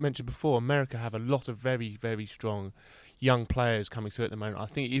we've mentioned before, America have a lot of very, very strong young players coming through at the moment. I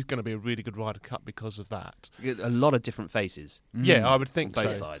think it is going to be a really good Ryder Cup because of that. It's a lot of different faces. Yeah, I would think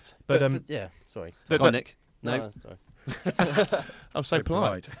both so. sides. But sorry. Go on, Nick. No, sorry. I'm so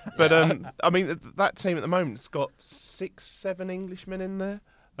polite. But I mean, that team at the moment's got 6-7 Englishmen in there.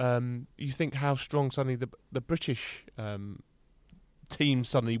 You think how strong suddenly the British team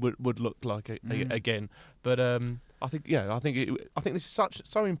suddenly would look like again. But I think this is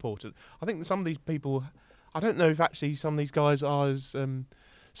so important. I think that some of these people, I don't know if actually some of these guys are as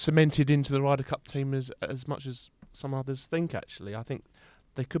cemented into the Ryder Cup team as much as some others think. Actually, I think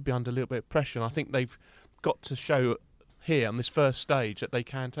they could be under a little bit of pressure, and I think they've got to show here on this first stage that they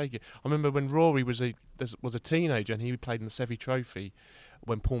can take it. I remember when Rory was a teenager and he played in the Seve Trophy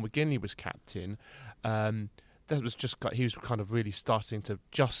when Paul McGinley was captain. That was just he was kind of really starting to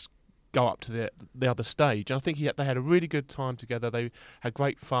just go up to the other stage, and I think they had a really good time together. They had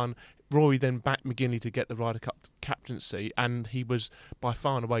great fun. Rory then backed McGinley to get the Ryder Cup captaincy, and he was by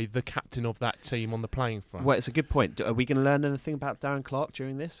far and away the captain of that team on the playing front. Well, it's a good point. Are we going to learn anything about Darren Clarke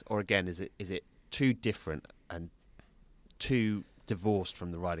during this, or again, is it too different and too divorced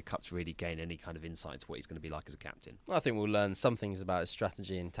from the Ryder Cup to really gain any kind of insight into what he's going to be like as a captain? Well, I think we'll learn some things about his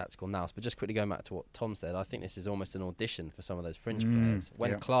strategy and tactical nous, but just quickly going back to what Tom said, I think this is almost an audition for some of those fringe players.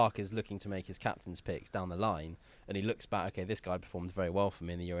 When Clarke is looking to make his captain's picks down the line, and he looks back, okay, this guy performed very well for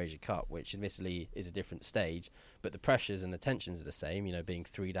me in the Eurasia Cup, which admittedly is a different stage, but the pressures and the tensions are the same, being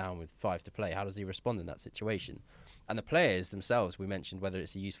 3 down with 5 to play. How does he respond in that situation? And the players themselves, we mentioned whether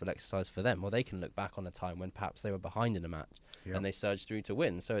it's a useful exercise for them. Well, they can look back on a time when perhaps they were behind in a match and they surged through to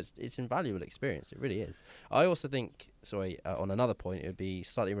win. So it's invaluable experience. It really is. I also think, on another point, it would be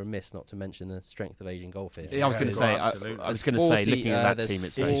slightly remiss not to mention the strength of Asian golf here. Yeah, I was going to say, I was going to say, looking at that team,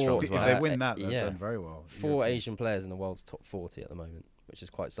 it's very strong as well. If they win that, they've done very well. 4 Asian players in the world's top 40 at the moment, which is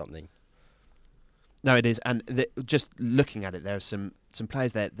quite something. No, it is, and just looking at it, there are some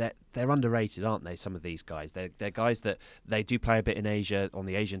players there. They're underrated, aren't they? Some of these guys, they're guys that they do play a bit in Asia on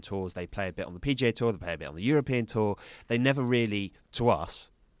the Asian tours. They play a bit on the PGA Tour. They play a bit on the European Tour. They never really, to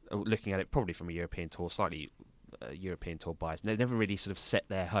us, looking at it probably from a European Tour, slightly European Tour bias. They never really sort of set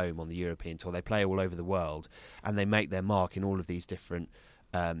their home on the European Tour. They play all over the world, and they make their mark in all of these different.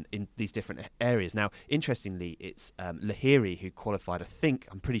 In these different areas. Now, interestingly, it's Lahiri who qualified.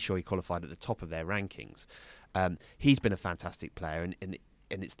 I'm pretty sure he qualified at the top of their rankings. He's been a fantastic player, and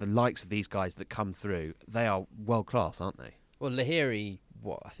it's the likes of these guys that come through. They are world class, aren't they? Well, Lahiri,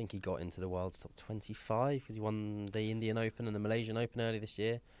 I think he got into the world's top 25 because he won the Indian Open and the Malaysian Open early this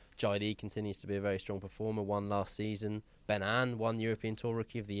year. Jaydeep continues to be a very strong performer, won last season. Ben An won European Tour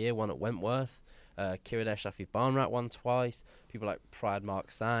Rookie of the Year, won at Wentworth. Kiridesh Shafif Barnrat won twice. People like Prad Mark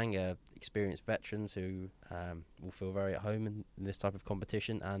Sang, experienced veterans who will feel very at home in this type of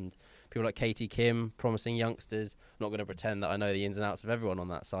competition. And people like Katie Kim, promising youngsters. I'm not going to pretend that I know the ins and outs of everyone on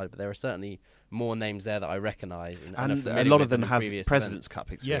that side, but there are certainly more names there that I recognise. And are a familiar lot with of them in have previous President's events.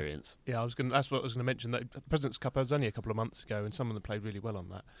 Cup experience. Yeah, that's what I was going to mention. That President's Cup was only a couple of months ago, and some of them played really well on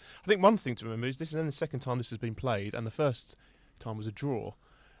that. I think one thing to remember is this is only the second time this has been played, and the first time was a draw,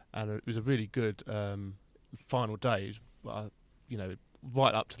 and it was a really good final day.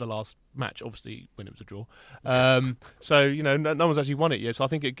 Right up to the last match, obviously when it was a draw. So no one's actually won it yet. So I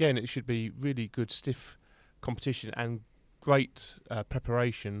think again it should be really good, stiff competition and great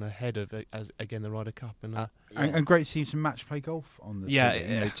preparation ahead of again the Ryder Cup and great to see some match play golf on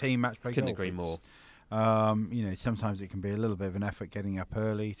the team match play golf. Couldn't agree more. Sometimes it can be a little bit of an effort getting up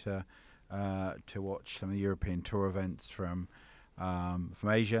early to watch some of the European Tour events from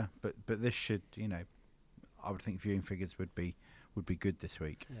Asia, but this should, I would think viewing figures would be good this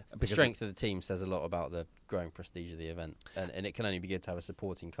week. Yeah. The strength of the team says a lot about the growing prestige of the event, and it can only be good to have a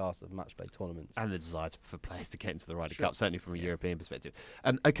supporting cast of match play tournaments. And the desire for players to get into the Ryder Cup, certainly from a European perspective.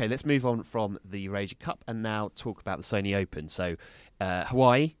 Okay, let's move on from the Eurasia Cup and now talk about the Sony Open. So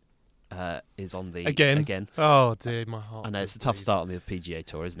Hawaii is on the... Again. Oh dear, my heart. I know, it's a tough start on the PGA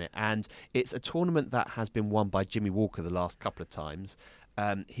Tour, isn't it? And it's a tournament that has been won by Jimmy Walker the last couple of times.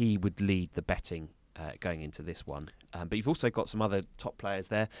 He would lead the betting going into this one. But you've also got some other top players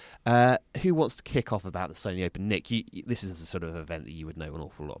there. Who wants to kick off about the Sony Open? Nick, this is the sort of event that you would know an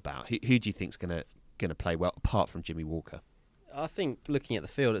awful lot about. Who do you think's going to play well, apart from Jimmy Walker? I think looking at the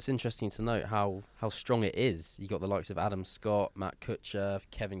field, it's interesting to note how strong it is. You got the likes of Adam Scott, Matt Kuchar,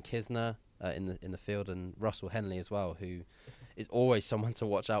 Kevin Kisner in the field, and Russell Henley as well, who is always someone to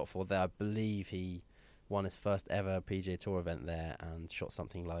watch out for there. I believe he won his first ever PGA Tour event there and shot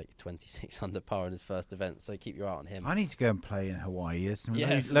something like 26 under par in his first event. So keep your eye on him. I need to go and play in Hawaii. There's some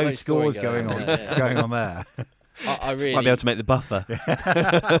low low scores going on there. I really might be able to make the buffer.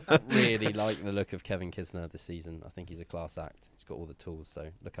 really like the look of Kevin Kisner this season. I think he's a class act. He's got all the tools, so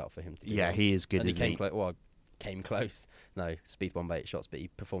look out for him to do well. He is good, and isn't he? Came close. No, Spieth won by 8 shots, but he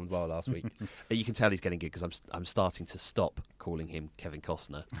performed well last week. You can tell he's getting good because I'm starting to stop calling him Kevin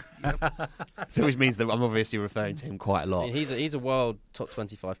Costner. So which means that I'm obviously referring to him quite a lot. I mean, he's a world top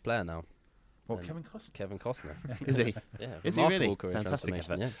 25 player now. What, Kevin Costner? Kevin Costner. Is he? Yeah. Is he really? Fantastic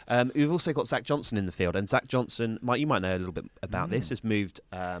effort. We've also got Zach Johnson in the field, and Zach Johnson, you might know a little bit about this, has moved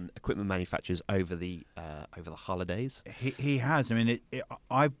equipment manufacturers over the holidays. He has. I mean,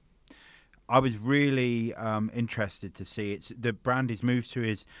 I was really interested to see the brand is moved to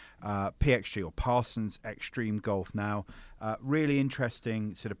his PXG or Parsons Extreme Golf now. Really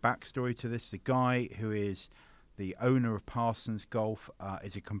interesting sort of backstory to this. The guy who is the owner of Parsons Golf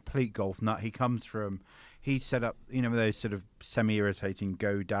is a complete golf nut. He set up, those sort of semi-irritating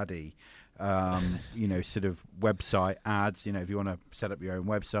GoDaddy, sort of website ads. If you want to set up your own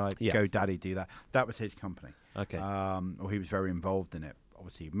website, GoDaddy do that. That was his company. Okay. Or he was very involved in it.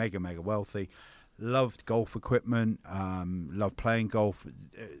 Obviously, mega wealthy. Loved golf equipment. Loved playing golf.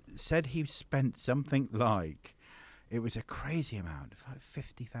 Said he spent something like, it was a crazy amount, like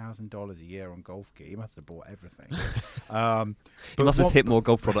 $50,000 a year on golf gear. He must have bought everything. He must have hit more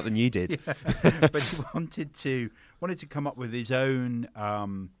golf product than you did. But he wanted to come up with his own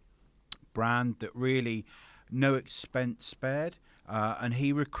brand that really no expense spared. And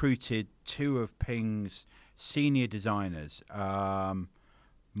he recruited 2 of Ping's senior designers,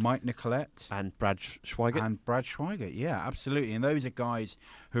 Mike Nicolette and Brad Schweigert. Yeah, absolutely. And those are guys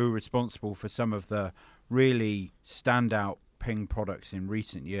who are responsible for some of the really standout Ping products in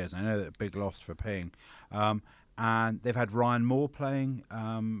recent years. I know that a big loss for Ping. And they've had Ryan Moore playing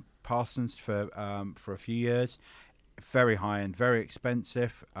Parsons for a few years. Very high end, very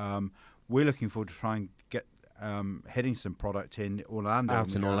expensive. We're looking forward to trying to get hitting some product in Orlando.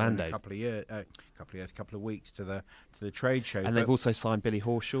 In Orlando. In a couple of weeks to the trade show. And they've also signed Billy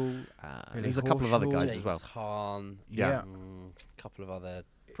Horschel. There's a couple of other guys as well. James Hahn. Yeah. A couple of other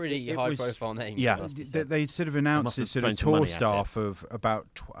pretty high-profile names. Yeah. They sort of announced this sort of tour staff of about,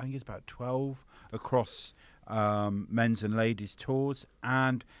 I think it's about 12 across men's and ladies tours.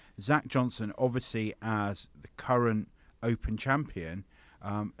 And Zach Johnson, obviously as the current Open champion,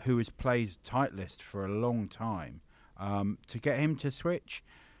 who has played Titleist for a long time, to get him to switch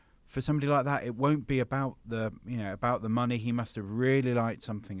for somebody like that, it won't be about the money. He must have really liked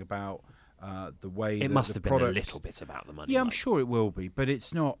something about the way it must have been a little bit about the money. Yeah, I'm sure it will be, but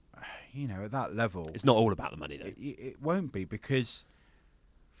it's not. At that level, it's not all about the money, though. It won't be, because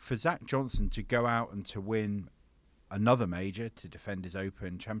for Zach Johnson to go out and to win another major to defend his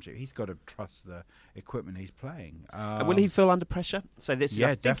Open Championship, he's got to trust the equipment he's playing. And will he feel under pressure? So this is, I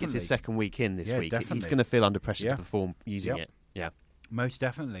think definitely. it's his second week in this week. Definitely. He's going to feel under pressure Yeah. to perform using it. Yeah. Most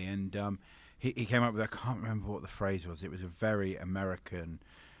definitely. And he came up with, I can't remember what the phrase was. It was a very American,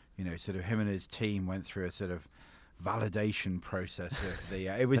 sort of him and his team went through a sort of validation process of the.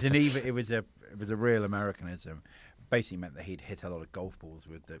 It was a real Americanism. Basically meant that he'd hit a lot of golf balls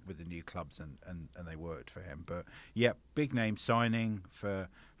with the new clubs and they worked for him. But yeah, big name signing for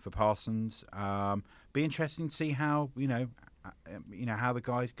Parsons. Be interesting to see how how the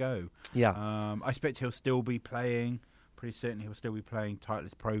guys go. Yeah. I expect he'll still be playing. Pretty certain he'll still be playing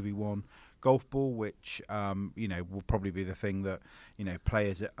Titleist Pro V1 golf ball, which will probably be the thing that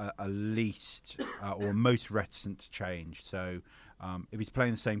players are least or most reticent to change. So if he's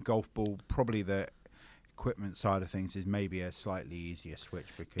playing the same golf ball, probably the equipment side of things is maybe a slightly easier switch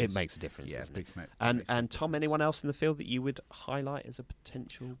because It makes a difference, doesn't it? big And Tom, anyone else in the field that you would highlight as a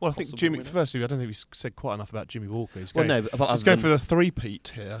potential? Well, I think possible Jimmy. winner? Firstly, I don't think we said quite enough about Jimmy Walker. He's Well, going, no, but he's going for the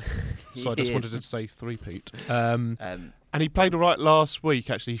three-peat here. So I just He wanted is. to say three-peat. Um, And he played all right last week.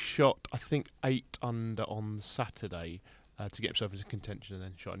 Actually, he shot, I think, 8 under on Saturday to get himself into contention, and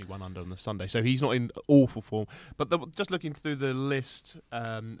then shot only 1 under on the Sunday. So he's not in awful form. But just looking through the list,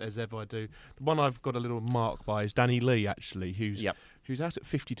 as ever I do, the one I've got a little mark by is Danny Lee, actually, who's out at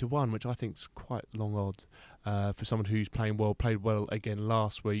 50-1, which I think is quite long odds for someone who's played well again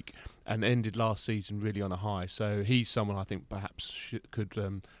last week, and ended last season really on a high. So he's someone I think perhaps could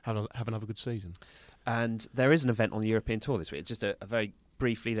have another good season. And there is an event on the European Tour this week. Just a very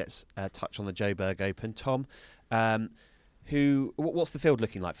briefly, let's touch on the Joburg Open. Tom, what's the field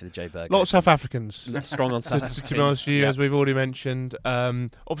looking like for the Joburg A lot of South Africans. Open? Strong on South to Africans. be honest with you, Yeah. as we've already mentioned,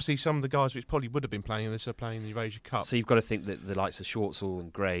 obviously some of the guys which probably would have been playing in this are playing in the Eurasia Cup. So you've got to think that the likes of Schwartzel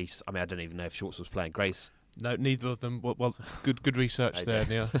and Grace. I mean, I don't even know if Schwartzel's playing. Grace. No, neither of them. Well, good research Oh, there,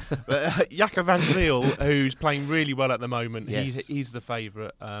 dear. Neil. But Jakob van Ziel, who's playing really well at the moment, Yes. he's the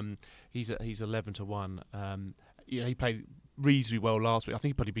favourite. He's 11-1. He played reasonably well last week. I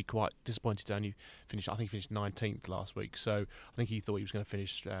think he'd probably be quite disappointed to only finish. I think he finished 19th last week, so I think he thought he was going to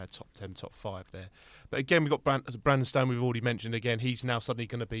finish top 10, top 5 there. But again, we've got Brandon Stone. We've already mentioned again. He's now suddenly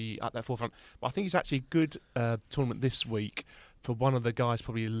going to be at that forefront. But I think it's actually a good tournament this week for one of the guys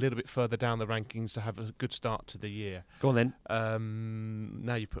probably a little bit further down the rankings to have a good start to the year. Go on then.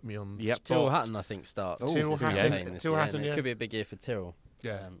 Now you put me on the Yep. spot. Tyrrell Hatton, I think, starts. Oh, his Tyrrell campaign Hatton. this Tyrrell year, Hatton, and yeah. It could be a big year for Tyrrell.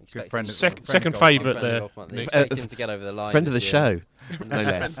 Yeah. Expecting him- Second golf favourite month. there. Golf month. Nick. Expecting him to get over the line. Friend of the this year. show, no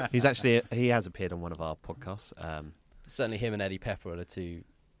less. He has appeared on one of our podcasts. Certainly him and Eddie Pepper are the two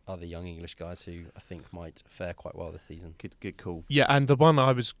other young English guys who I think might fare quite well this season. Good call. Yeah, and the one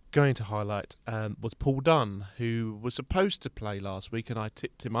I was going to highlight was Paul Dunn, who was supposed to play last week, and I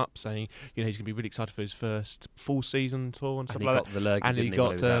tipped him up saying, he's going to be really excited for his first full season tour and stuff And he like got the lurgy, And he didn't he, while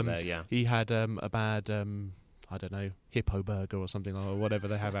got, he was out there, yeah. He had a bad, I don't know, hippo burger or something, or whatever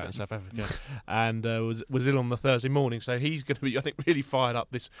they have out in South Africa, and was ill on the Thursday morning. So he's going to be, I think, really fired up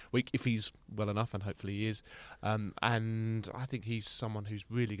this week if he's well enough, and hopefully he is. And I think he's someone who's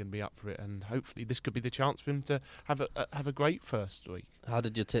really going to be up for it, and hopefully this could be the chance for him to have a great first week. How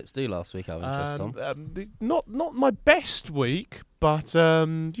did your tips do last week, out of interest, Tom? Not my best week, but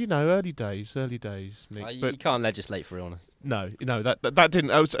early days, Nick. You But can't legislate for illness. no, that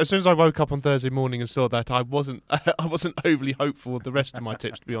didn't. As soon as I woke up on Thursday morning and saw that, I wasn't overly hopeful with the rest of my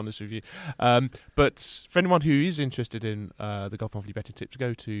tips, to be honest with you. But for anyone who is interested in the Golf Monthly betting tips,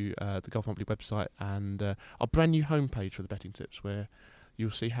 go to the Golf Monthly website and our brand new homepage for the betting tips, where you'll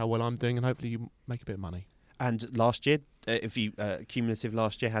see how well I'm doing and hopefully you make a bit of money. And last year, cumulative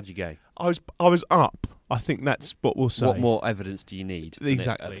last year, how'd you go? I was up. I think that's what we'll say. What more evidence do you need?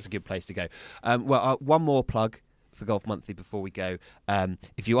 Exactly. That's a good place to go. One more plug for Golf Monthly before we go.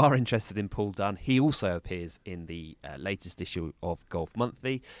 If you are interested in Paul Dunn, he also appears in the latest issue of Golf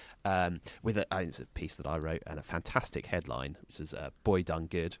Monthly with it's a piece that I wrote and a fantastic headline, which is "Boy Done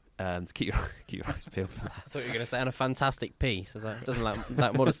Good." To keep your eyes peeled for that. I thought you were going to say, and a fantastic piece. I was like, doesn't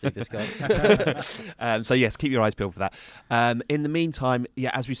like modesty, this guy. So yes, keep your eyes peeled for that. In the meantime,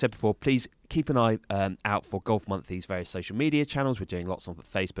 as we said before, please keep an eye out for Golf Monthly's various social media channels. We're doing lots on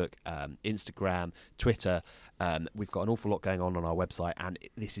Facebook, Instagram, Twitter. We've got an awful lot going on our website, and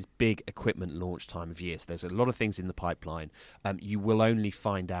this is big equipment launch time of year. So there's a lot of things in the pipeline. You will only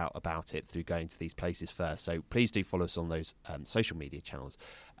find out about it through going to these places first. So please do follow us on those social media channels.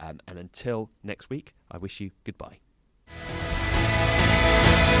 And until next week, I wish you goodbye.